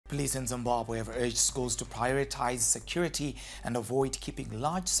Police in Zimbabwe have urged schools to prioritize security and avoid keeping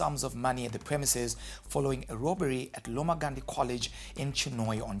large sums of money at the premises following a robbery at Loma Gandhi College in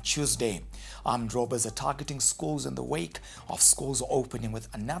Chinhoyi on Tuesday. Armed robbers are targeting schools in the wake of schools opening, with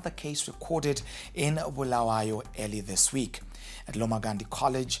another case recorded in Bulawayo early this week. At Loma Gandhi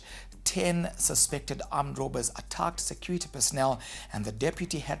College, 10 suspected armed robbers attacked security personnel and the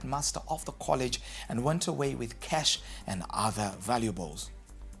deputy headmaster of the college and went away with cash and other valuables.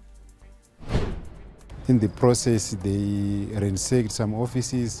 In the process, they ransacked some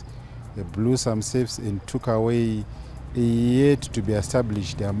offices, they blew some safes and took away a yet to be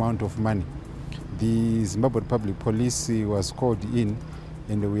established amount of money. The Zimbabwe Public Police was called in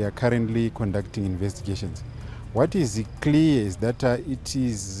and we are currently conducting investigations. What is clear is that it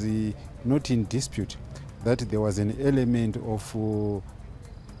is not in dispute that there was an element of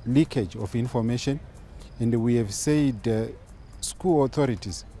leakage of information, and we have said school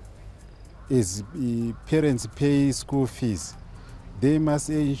authorities, as parents pay school fees, they must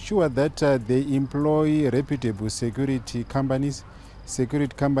ensure that they employ reputable security companies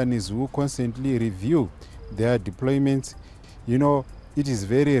who constantly review their deployments. You know, it is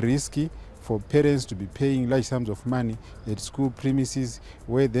very risky for parents to be paying large sums of money at school premises,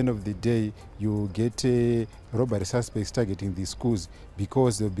 where at the end of the day you get robbery suspects targeting the schools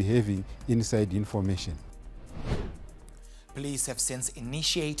because they'll be having inside information. Police have since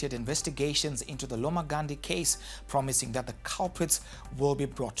initiated investigations into the Loma Gandhi case, promising that the culprits will be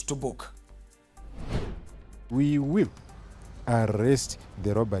brought to book. We will arrest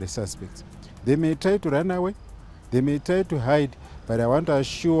the robbery suspects. They may try to run away, they may try to hide, but I want to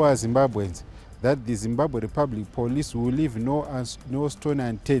assure Zimbabweans that the Zimbabwe Republic Police will leave no stone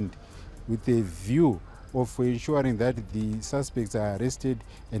unturned with a view of ensuring that the suspects are arrested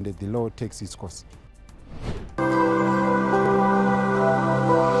and that the law takes its course.